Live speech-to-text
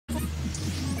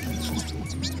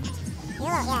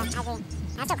little, yeah, I agree.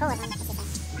 I'm so cool with him.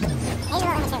 Maybe a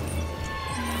little immature.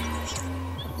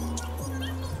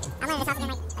 I'm running this house again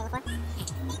like before.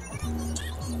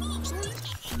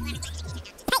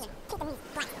 Hey, keep the music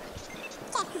black.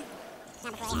 Yeah.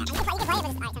 Not before, yeah. You can play it, but it's... Alright,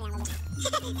 turn it down a little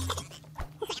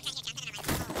bit.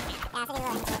 Yeah, I figured a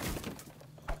little immature.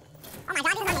 Oh my god,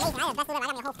 this is amazing. I have the best liver. I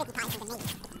got me a whole 50 pies something amazing.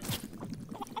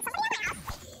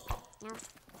 No.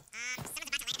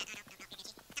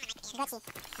 Gucci.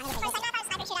 I'm gonna get I got our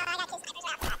sniper shit out. I got two snipers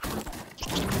out. Hey,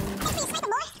 please snipe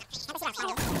more. Sniper shit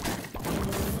out.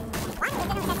 Why is there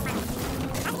no second one?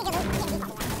 I'm gonna get loot. I'm gonna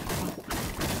default to that.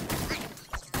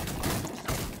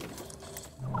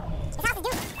 This house is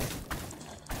due.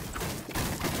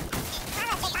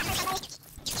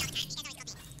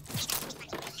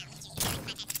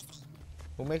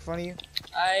 Who make fun of you?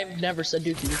 I've never said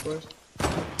Dookie before.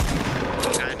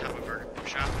 Guy on top of burger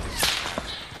shop.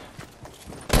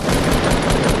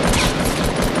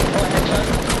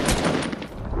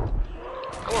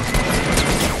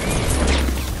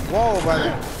 Whoa,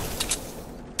 brother.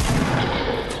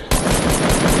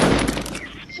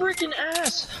 Freaking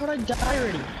ass! How'd I die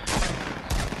already?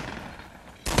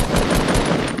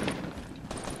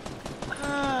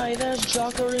 Hi, there's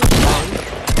Jockarooski.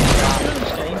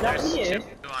 Down here.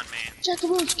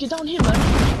 Jockarooski, down here, man.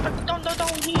 Down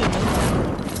here, man.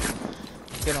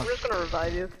 Get on. I'm just gonna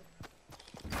revive you.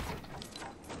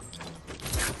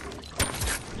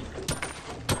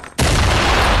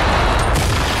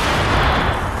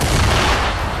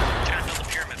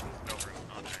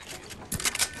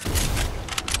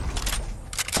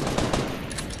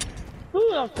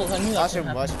 I should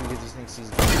rush because this thing sees.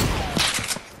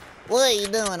 What are you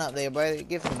doing up there, brother?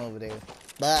 Get from over there.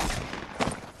 But.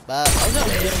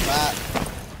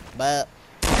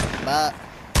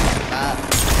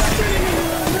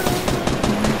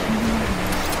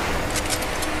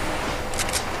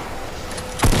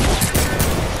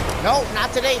 No,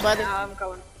 not today, brother. Yeah, I'm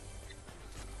going.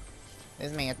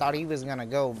 This man thought he was gonna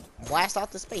go blast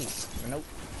off the space. Nope.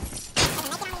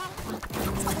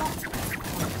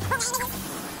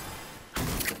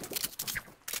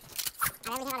 I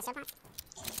really have a surplus.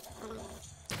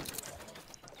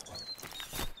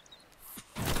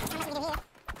 How much we do here?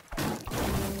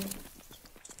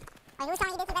 Wait, who's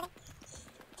telling you this, brother?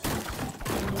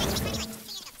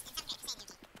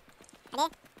 I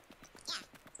did? Yeah.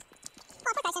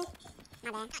 Oh, poor person. My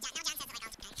bad.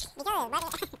 Because,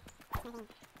 brother.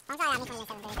 I'm sorry, I'm just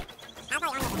 27, brother. I'll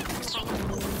probably on the I'm sorry,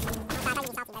 I'll probably be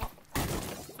salty, brother.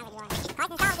 Sounds like you are.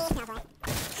 Carson salty. No, boy.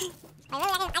 Wait,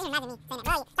 really, I can imagine me saying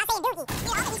that. Really, stop saying Dookie. Dude,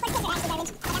 all of these first kids are actually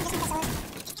garbage. Like, I'm just gonna solo.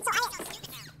 So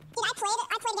dude,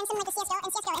 I played against him like a CSGO,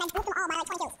 and I grouped them all by like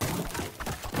 20 kills.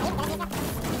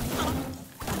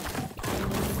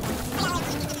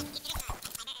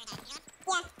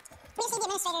 Yeah. We just need the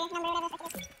administrator number or whatever for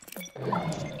this.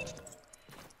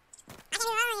 I can't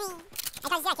do anything. I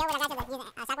thought you said kill, but I got to use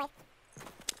shockwave.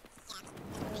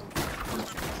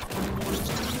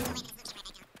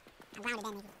 I'm grounded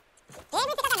then, maybe. Did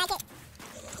we pick up that night?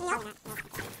 No. No.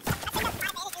 I picked up 5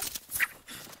 bandages.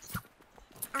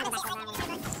 Oh, the back door around. Yeah,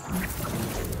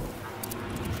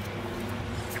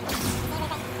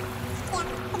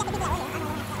 pick up the people that were here. I don't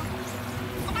know.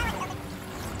 If I wasn't open.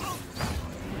 Oh!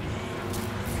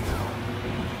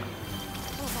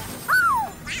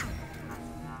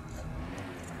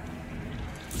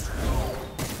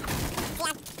 Wow!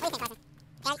 Yeah, what do you think, Carson?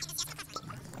 Yeah,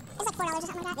 it's like $4 or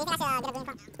something like that. Do you think I should get a green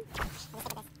crop? I'll just stick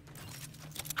with this.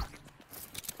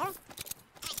 Really?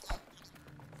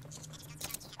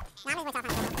 Now I'm just going to top on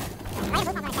it. Why is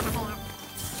the blue pump on a step up there?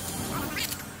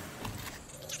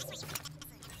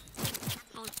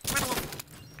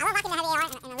 I love rocking the heavy AR and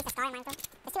at least a scar in mine. There's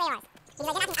 2 ARs. He's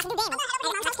like, I can do damage.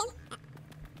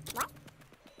 What?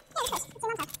 Yeah, this it's a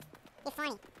one-top. You're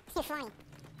funny. You're funny.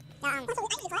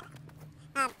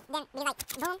 So, then be like,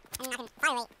 boom, and then I can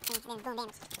fire rate, and then boom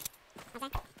damage. Okay?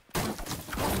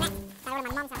 Yeah, smack. So I go to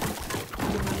my mom's house.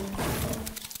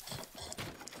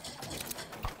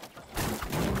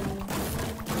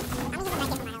 I'm using my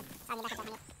kit for my health, so I'll get back up to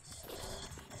 100.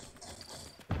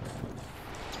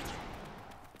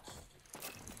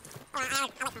 Oh, I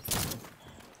like pumps.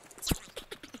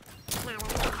 Nah,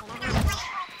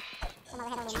 we'll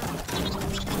overhead over now.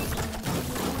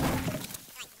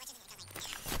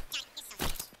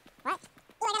 What?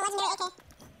 Ooh, I got a legendary AK.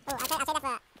 Ooh, I'll trade that for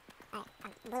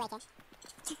blue AK.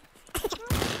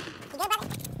 You good, brother?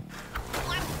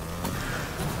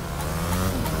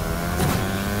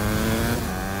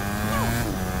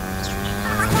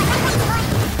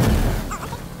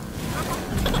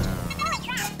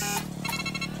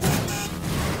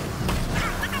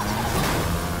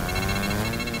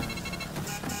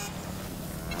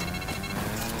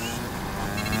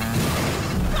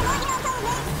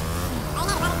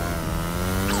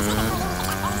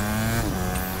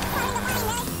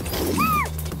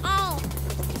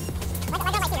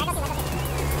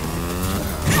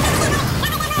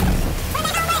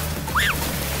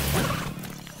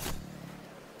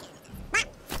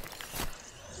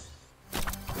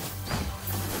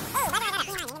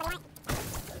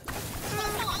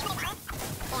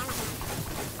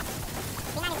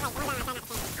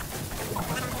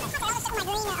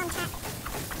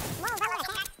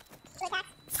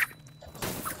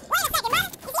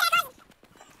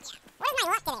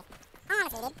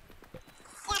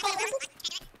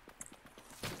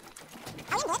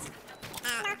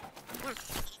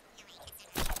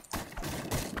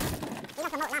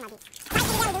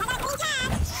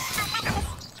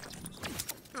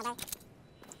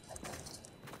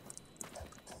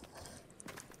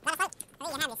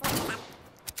 have this. Hey,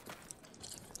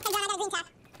 John, I got a green top.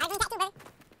 I got a green top too, brother.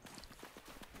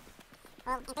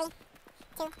 Oh, in 3,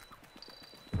 2,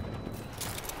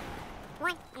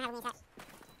 1. I don't have a green top.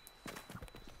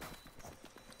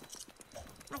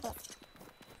 What's this?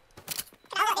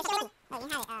 Oh, it's a cookie. Oh, you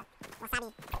have it. Wasabi.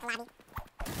 Wasabi.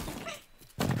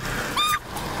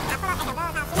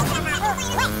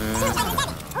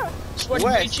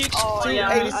 West, Oh, yeah.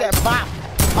 287, bop,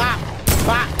 bop,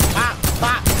 bop, bop,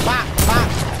 bop, bop, bop.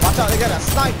 Watch out, they got a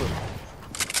sniper.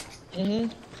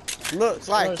 Looks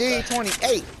like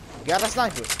D28. Got a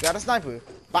sniper, got a sniper.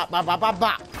 Bop, bop, bop, bop,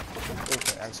 bop.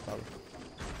 Okay, I just covered.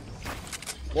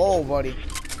 Whoa, buddy.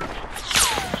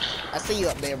 I see you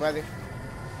up there, brother.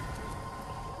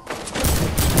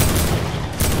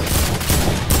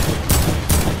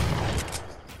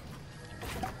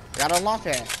 Got a launch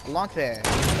pad, a launch pad.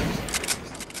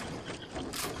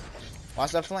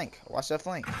 Watch that flank, watch that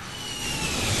flank.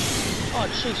 Oh,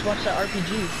 jeez, watch that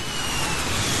RPG.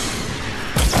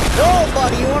 Whoa,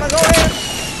 buddy, you wanna go in?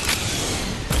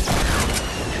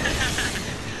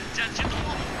 John, shoot the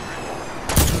wall.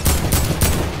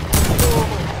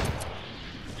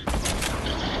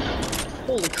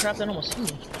 Holy crap, that almost hit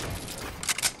me.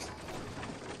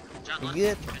 John, You look.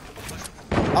 good?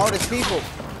 Oh, there's people.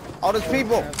 Oh, there's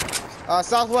people.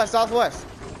 Southwest, southwest.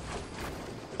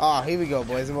 Oh, here we go,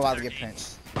 boys. We're about to get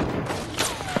pinched.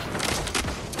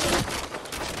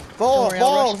 Fold,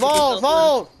 fold, fold,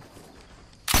 fold.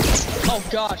 Oh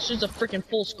gosh, there's a freaking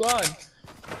full squad.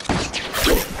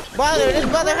 Brother, this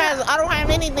brother has, I don't have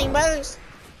anything, brothers.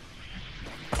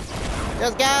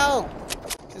 Just go.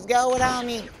 Just go without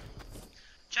me.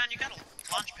 John, you got a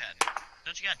launch pad.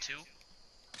 Don't you got 2?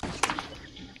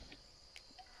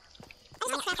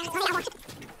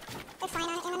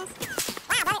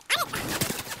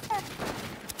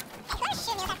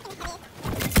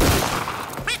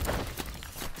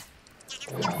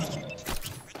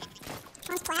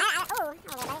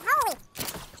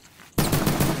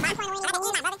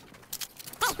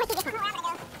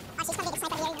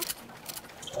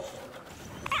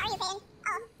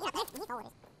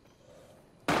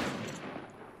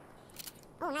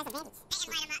 Oh, nice advantage.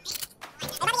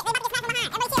 Everybody get smacked from behind.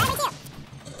 Everybody chill, everybody chill.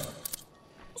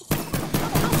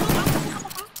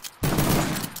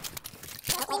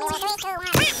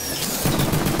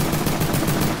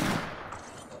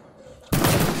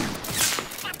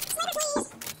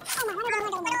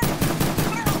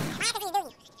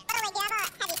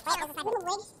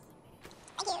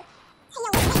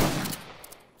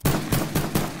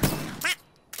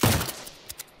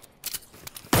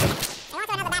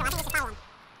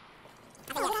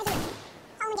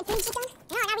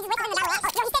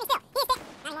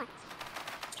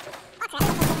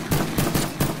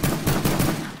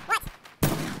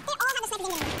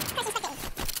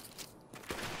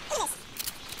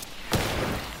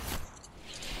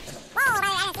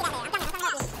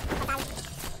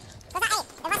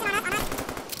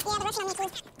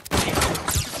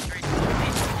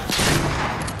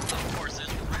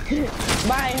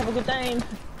 Bye, have a good time.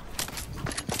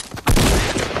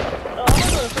 Oh, I'm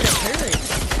gonna freaking parry.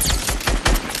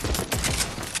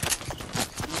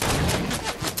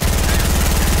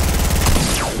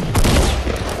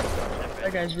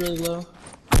 That guy's really low.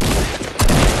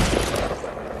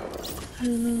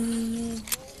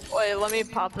 Wait, let me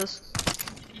pop this.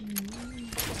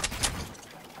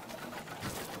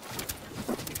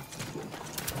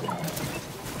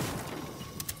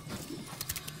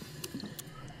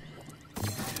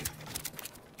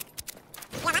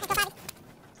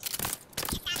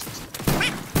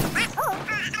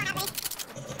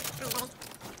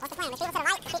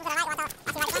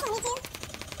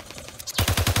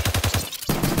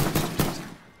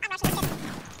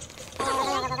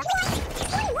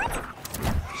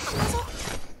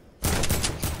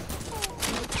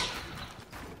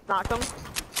 Knock him.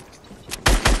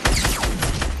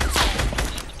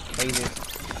 Easy.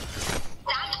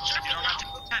 John, you don't have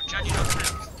time. John, you don't have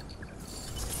time.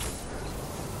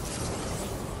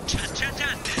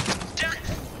 John.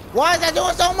 Why is that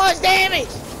doing so much damage?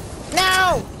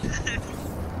 No!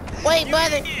 Wait,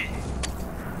 brother.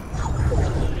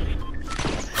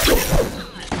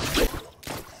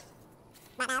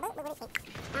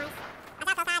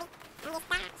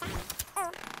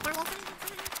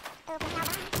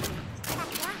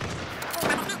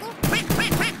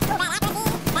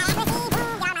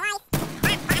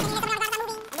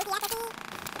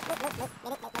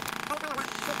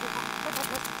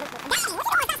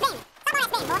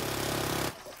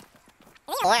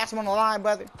 Last one alive,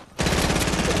 brother.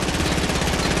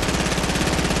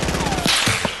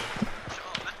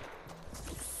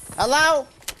 Hello?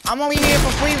 I'm only here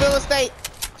for free real estate.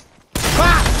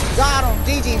 Bop! Got him.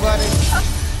 GG, buddy.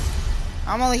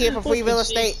 I'm only here for free real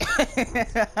estate. Dude,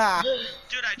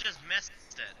 I just missed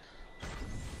it.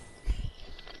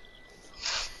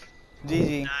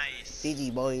 GG. Nice.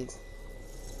 GG, boys.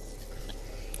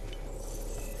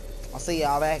 I'll see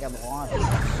y'all back at the launch.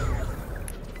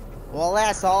 Well,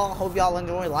 that's all. Hope y'all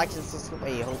enjoy. Like and subscribe.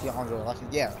 Wait, hope y'all enjoy.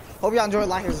 Yeah. Hope y'all enjoy.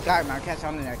 Like and subscribe. And I'll catch you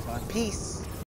on the next one. Peace.